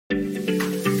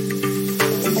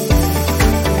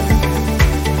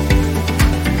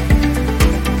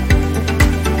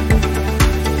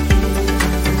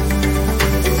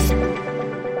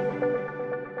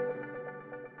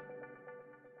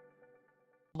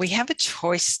we have a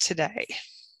choice today.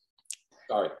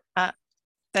 Sorry.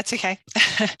 That's okay.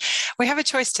 We have a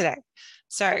choice today.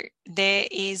 So there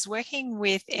is working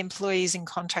with employees and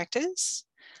contractors,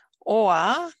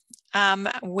 or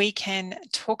we can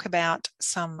talk about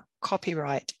some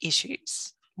copyright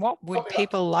issues. What would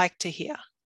people like to hear?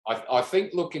 I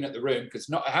think looking at the room, because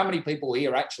not how many people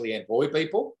here actually employ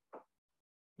people?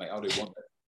 Mate, I do want that.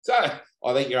 So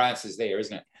I think your answer's there,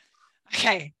 isn't it?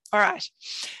 Okay. All right.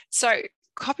 So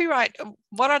copyright,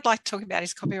 what I'd like to talk about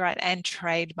is copyright and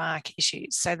trademark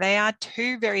issues. So they are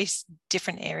two very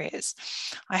different areas.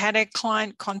 I had a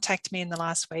client contact me in the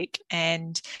last week,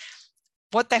 and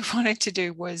what they wanted to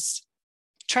do was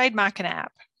trademark an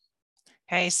app.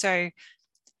 Okay, so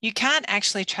you can't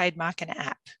actually trademark an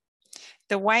app.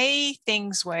 The way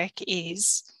things work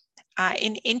is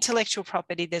in intellectual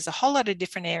property, there's a whole lot of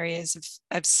different areas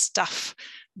of stuff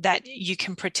that you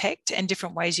can protect and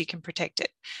different ways you can protect it.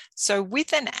 So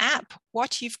with an app,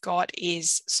 what you've got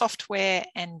is software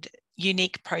and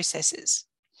unique processes.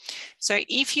 So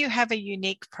if you have a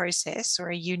unique process or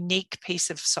a unique piece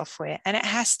of software, and it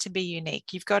has to be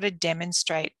unique, you've got to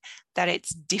demonstrate that it's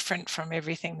different from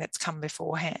everything that's come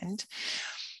beforehand.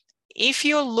 If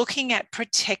you're looking at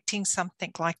protecting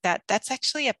something like that, that's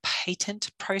actually a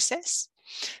patent process.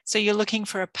 So you're looking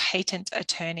for a patent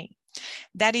attorney.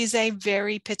 That is a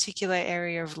very particular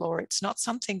area of law. It's not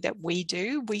something that we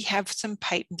do. We have some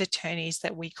patent attorneys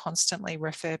that we constantly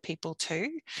refer people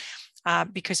to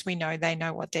because we know they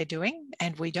know what they're doing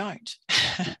and we don't.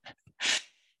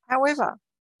 However,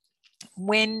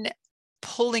 when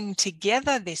pulling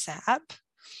together this app,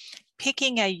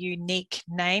 picking a unique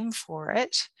name for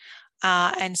it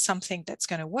and something that's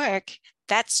going to work,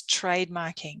 that's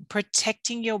trademarking.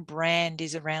 Protecting your brand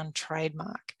is around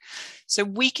trademark. So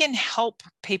we can help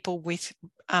people with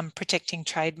protecting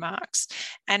trademarks.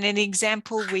 And an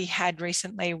example we had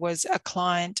recently was a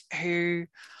client who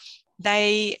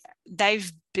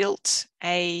they've built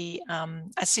a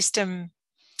system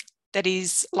that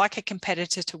is like a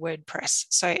competitor to WordPress.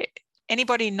 So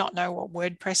anybody not know what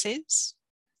WordPress is?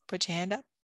 Put your hand up.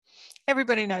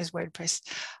 Everybody knows WordPress.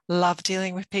 Love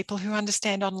dealing with people who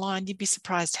understand online. You'd be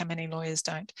surprised how many lawyers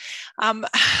don't.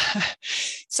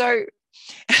 So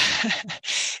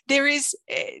this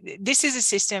is a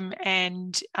system,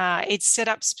 and it's set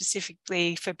up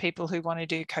specifically for people who want to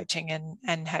do coaching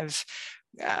and have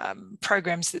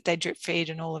programs that they drip feed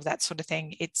and all of that sort of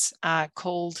thing. It's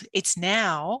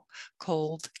now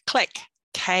called Kleq,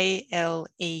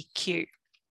 K-L-E-Q.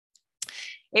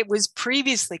 It was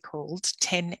previously called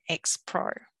 10X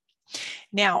Pro.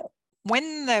 Now,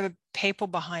 when the people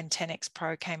behind 10X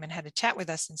Pro came and had a chat with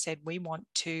us and said, we want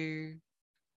to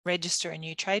register a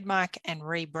new trademark and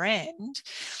rebrand,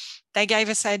 they gave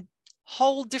us a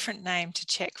whole different name to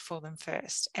check for them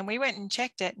first. And we went and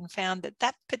checked it and found that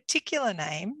that particular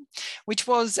name, which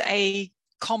was a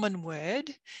common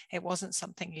word, it wasn't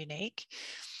something unique,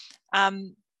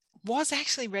 was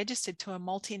actually registered to a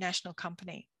multinational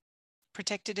company,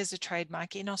 protected as a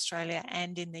trademark in Australia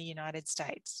and in the United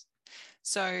States.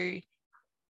 So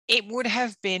it would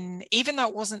have been, even though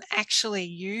it wasn't actually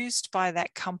used by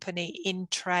that company in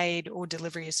trade or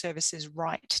delivery of services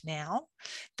right now,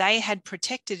 they had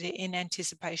protected it in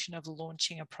anticipation of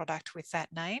launching a product with that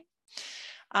name.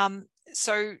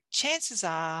 So chances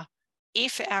are,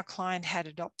 if our client had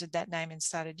adopted that name and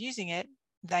started using it,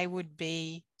 they would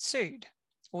be sued,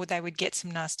 or they would get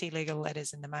some nasty legal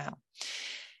letters in the mail.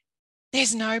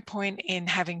 There's no point in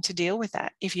having to deal with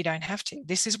that if you don't have to.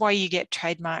 This is why you get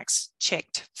trademarks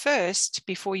checked first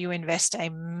before you invest a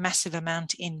massive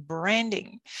amount in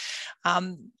branding.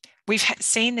 We've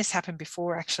seen this happen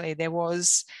before, actually. There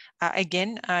was,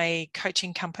 again, a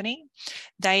coaching company.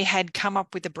 They had come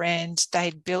up with a brand.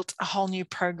 They'd built a whole new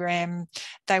program.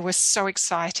 They were so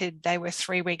excited. They were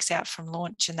 3 weeks out from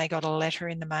launch, and they got a letter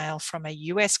in the mail from a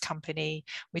US company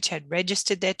which had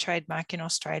registered their trademark in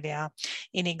Australia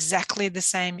in exactly the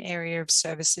same area of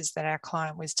services that our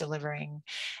client was delivering,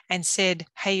 and said,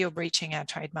 hey, you're breaching our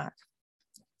trademark.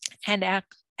 And our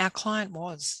client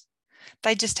was.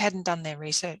 They just hadn't done their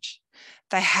research.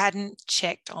 They hadn't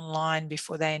checked online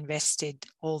before they invested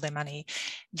all their money.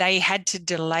 They had to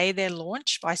delay their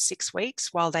launch by 6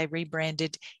 weeks while they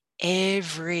rebranded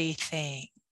everything.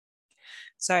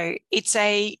 So it's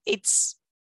an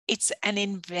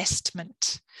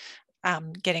investment,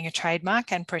 getting a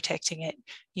trademark and protecting it.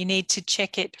 You need to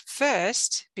check it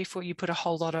first before you put a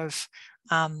whole lot of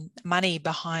money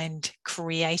behind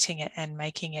creating it and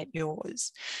making it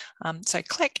yours. So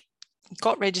Kleq,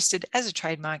 got registered as a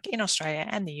trademark in Australia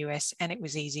and the US, and it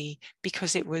was easy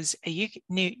because it was a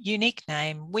unique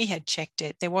name. We had checked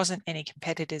it. There wasn't any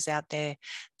competitors out there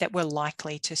that were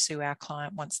likely to sue our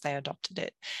client once they adopted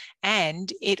it.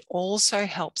 And it also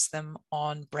helps them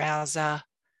on browser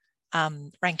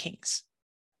rankings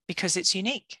because it's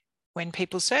unique. When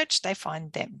people search, they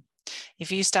find them.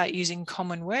 If you start using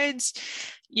common words,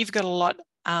 you've got a lot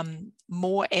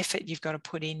more effort you've got to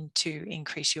put in to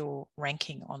increase your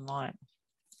ranking online.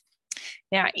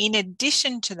 Now, in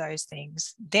addition to those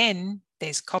things, then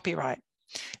there's copyright.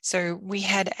 So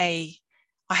I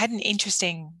had an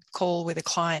interesting call with a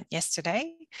client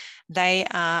yesterday. They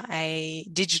are a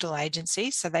digital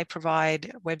agency, so they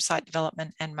provide website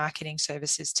development and marketing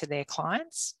services to their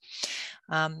clients.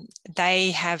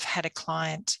 They have had a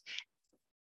client,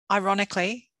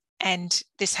 ironically, and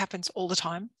this happens all the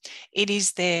time, it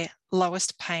is their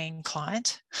lowest paying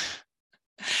client,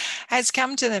 has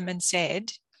come to them and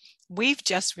said, we've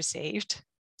just received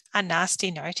a nasty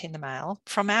note in the mail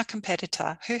from our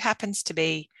competitor who happens to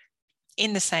be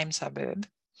in the same suburb,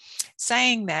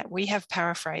 saying that we have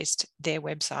paraphrased their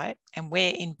website and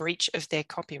we're in breach of their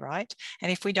copyright.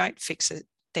 And if we don't fix it,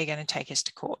 they're going to take us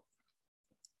to court.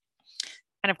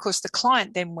 And of course, the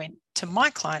client then went to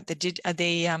my client, the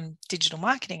digital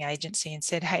marketing agency, and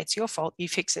said, hey, it's your fault. You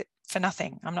fix it for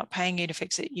nothing. I'm not paying you to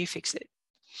fix it. You fix it.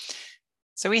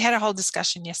 So we had a whole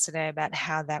discussion yesterday about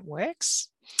how that works.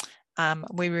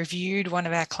 We reviewed one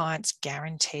of our clients'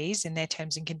 guarantees in their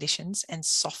terms and conditions and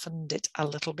softened it a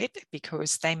little bit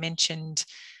because they mentioned,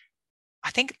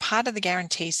 I think part of the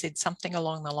guarantee said something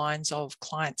along the lines of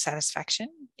client satisfaction.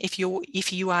 If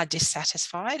you are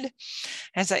dissatisfied,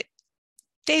 and so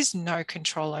there's no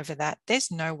control over that.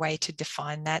 There's no way to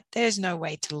define that. There's no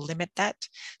way to limit that.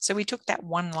 So we took that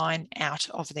one line out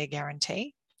of their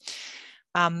guarantee.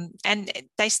 And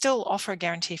they still offer a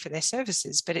guarantee for their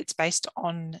services, but it's based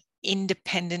on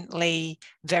independently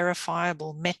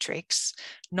verifiable metrics,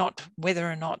 not whether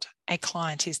or not a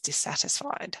client is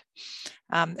dissatisfied.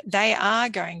 They are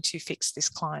going to fix this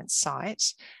client's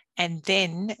site, and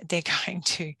then they're going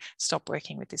to stop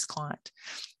working with this client.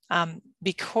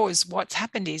 Because what's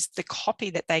happened is the copy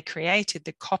that they created,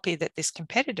 the copy that this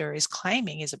competitor is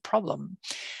claiming is a problem,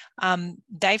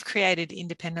 they've created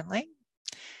independently.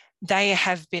 They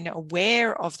have been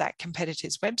aware of that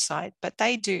competitor's website, but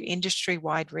they do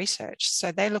industry-wide research.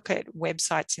 So they look at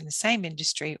websites in the same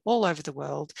industry all over the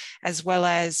world, as well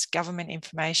as government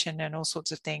information and all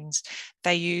sorts of things.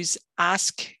 They use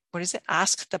Ask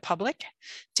the Public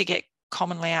to get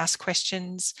commonly asked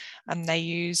questions, and they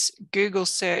use Google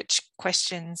search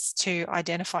questions to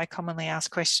identify commonly asked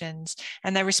questions,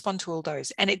 and they respond to all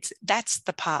those. And that's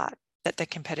the part that the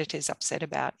competitor is upset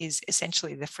about, is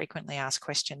essentially the frequently asked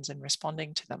questions and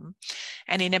responding to them.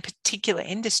 And in a particular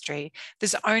industry,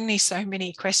 there's only so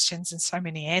many questions and so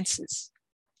many answers,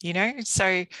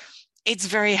 so it's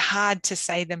very hard to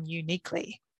say them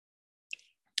uniquely.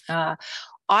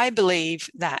 I believe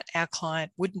that our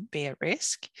client wouldn't be at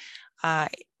risk,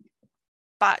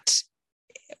 but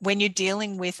when you're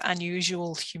dealing with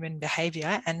unusual human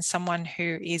behavior and someone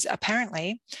who is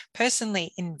apparently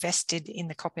personally invested in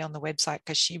the copy on the website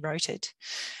because she wrote it,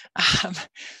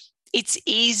 it's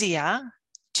easier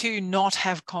to not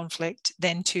have conflict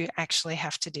than to actually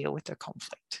have to deal with the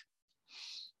conflict.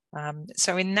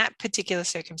 So in that particular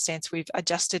circumstance, we've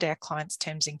adjusted our client's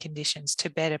terms and conditions to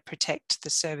better protect the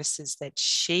services that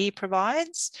she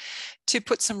provides, to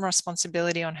put some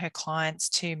responsibility on her clients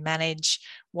to manage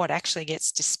what actually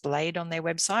gets displayed on their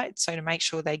website. So to make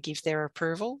sure they give their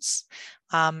approvals.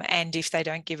 And if they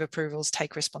don't give approvals,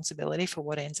 take responsibility for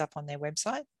what ends up on their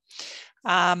website.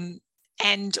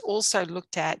 And also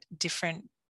looked at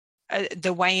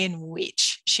the way in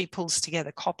which she pulls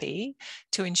together copy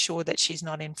to ensure that she's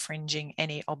not infringing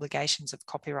any obligations of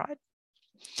copyright.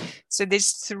 So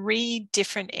there's 3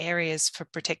 different areas for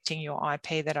protecting your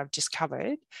IP that I've just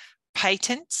covered.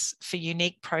 Patents for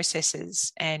unique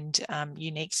processes and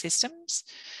unique systems.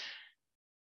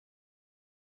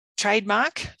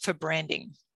 Trademark for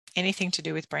branding, anything to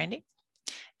do with branding.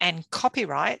 And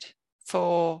copyright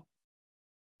for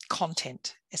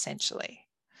content, essentially.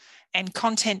 And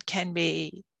content can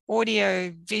be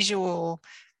audio, visual,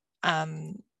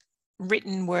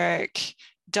 written work,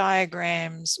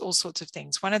 diagrams, all sorts of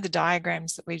things. One of the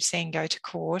diagrams that we've seen go to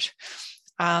court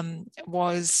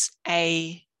was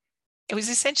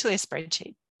essentially a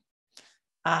spreadsheet.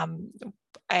 And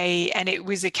it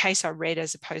was a case I read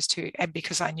as opposed to,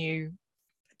 because I knew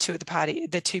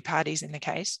the two parties in the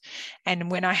case.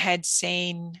 And when I had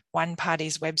seen one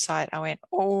party's website, I went,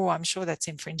 oh, I'm sure that's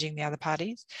infringing the other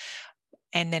parties.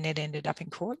 and then it ended up in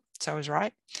court. So I was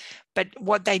right. But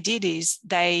what they did is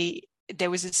there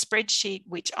was a spreadsheet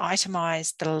which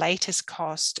itemized the latest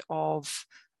cost of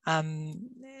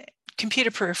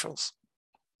computer peripherals.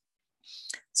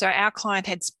 So our client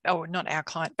had, oh, not our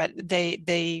client, but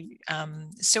the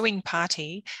suing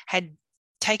party had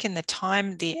taken the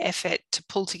time, the effort to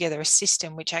pull together a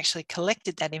system which actually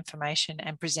collected that information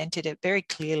and presented it very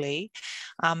clearly,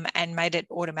 and made it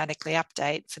automatically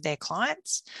update for their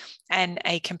clients. And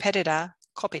a competitor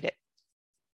copied it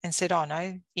and said, oh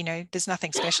no, there's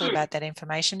nothing special about that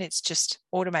information. It's just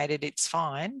automated, it's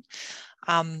fine.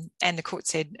 And the court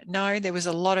said, no, there was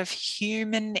a lot of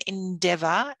human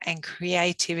endeavour and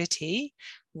creativity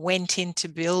went into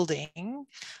building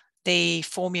the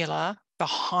formula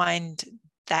behind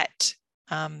that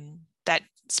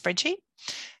spreadsheet.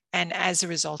 And as a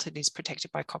result, it is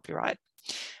protected by copyright.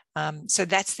 So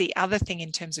that's the other thing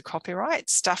in terms of copyright,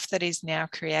 stuff that is now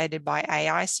created by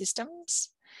AI systems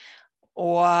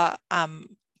or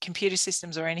computer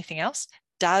systems or anything else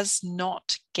does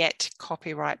not get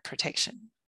copyright protection.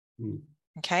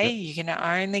 Okay, you can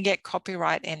only get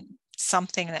copyright in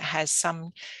something that has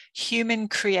some human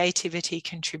creativity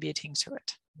contributing to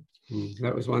it.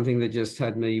 That was one thing that just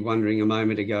had me wondering a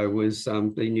moment ago was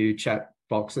the new chat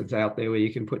box that's out there where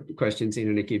you can put questions in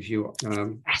and it gives you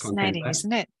fascinating,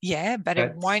 isn't it? Yeah, but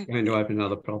that's it won't. Going to open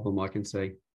another problem, I can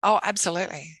see. Oh,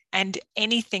 absolutely. And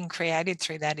anything created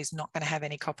through that is not going to have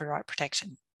any copyright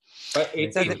protection. But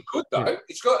it's good though. Yeah.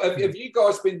 It's got. Have you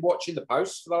guys been watching the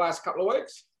posts for the last couple of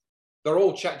weeks? They're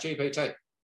all chat GPT.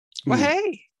 Well,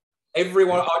 hey,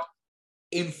 everyone.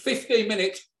 In 15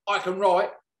 minutes, I can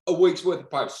write a week's worth of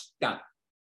posts. Done.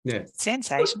 Yeah.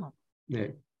 Sensational. Yeah.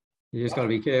 You just got to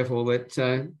be careful that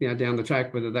down the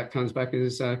track whether that comes back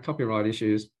as copyright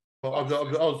issues. Well, I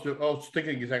was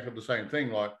thinking exactly the same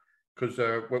thing, like because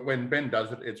when Ben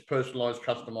does it, it's personalised,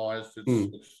 customised,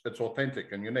 it's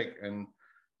authentic and unique. And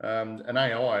an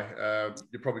AI,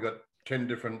 you've probably got 10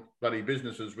 different bloody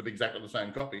businesses with exactly the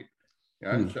same copy. So,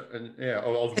 and, I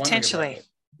was potentially.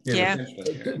 Yeah.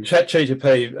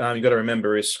 ChatGPT, you've got to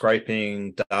remember, is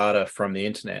scraping data from the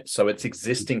internet. So it's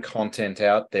existing content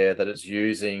out there that it's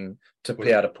using to be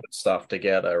able to put stuff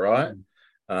together, right?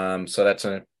 So that's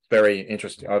a very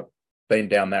interesting. I've been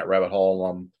down that rabbit hole.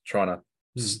 I'm trying to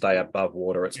stay above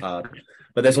water. It's hard.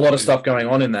 But there's a lot of stuff going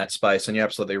on in that space, and you're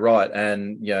absolutely right.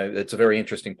 And, it's a very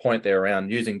interesting point there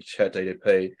around using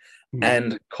ChatGPT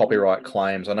and copyright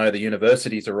claims. I know the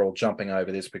universities are all jumping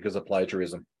over this because of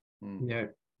plagiarism. Yeah.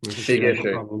 Big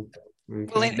issue.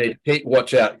 Okay. Well,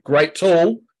 watch out. Great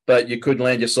tool, but you could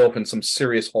land yourself in some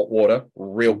serious hot water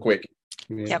real quick.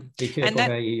 Yeah. Yep. Be careful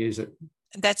how you use it.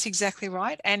 That's exactly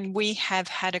right. And we have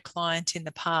had a client in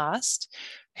the past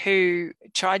who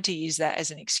tried to use that as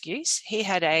an excuse. He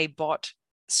had a bot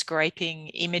scraping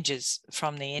images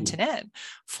from the internet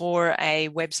for a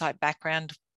website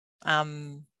background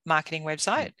marketing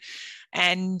website.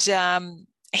 And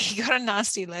he got a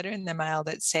nasty letter in the mail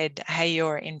that said, hey,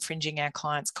 you're infringing our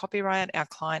client's copyright. Our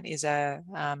client is a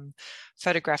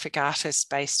photographic artist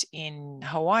based in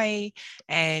Hawaii,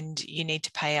 and you need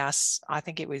to pay us, I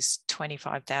think it was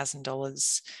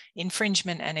 $25,000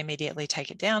 infringement, and immediately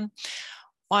take it down.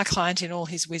 My client, in all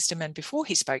his wisdom, and before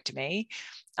he spoke to me,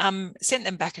 sent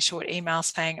them back a short email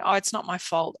saying, oh, it's not my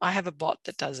fault. I have a bot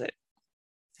that does it.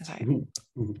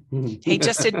 He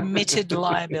just admitted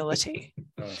liability.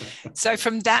 So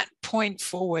from that point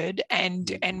forward,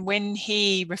 and when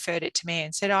he referred it to me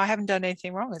and said, oh, I haven't done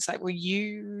anything wrong, it's like, well,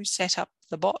 you set up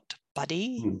the bot,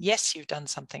 buddy. Yes, you've done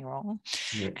something wrong.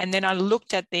 And then I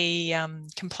looked at the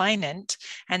complainant,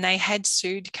 and they had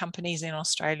sued companies in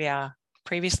Australia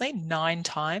previously 9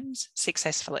 times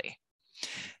successfully.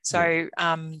 So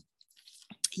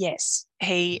yes,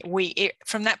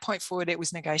 from that point forward, it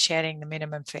was negotiating the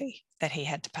minimum fee that he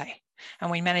had to pay, and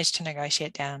we managed to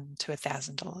negotiate down to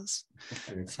 $1,000.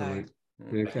 So,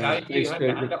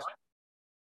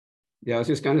 yeah, I was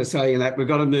just going to say that we've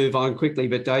got to move on quickly,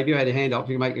 but Dave, you had a hand up.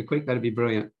 If you make it quick, that'd be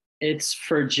brilliant. It's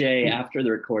for Jay after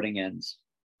the recording ends.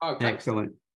 Okay.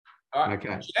 Excellent. All right.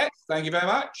 Okay. Jeanette, thank you very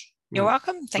much. You're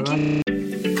welcome. Thank you.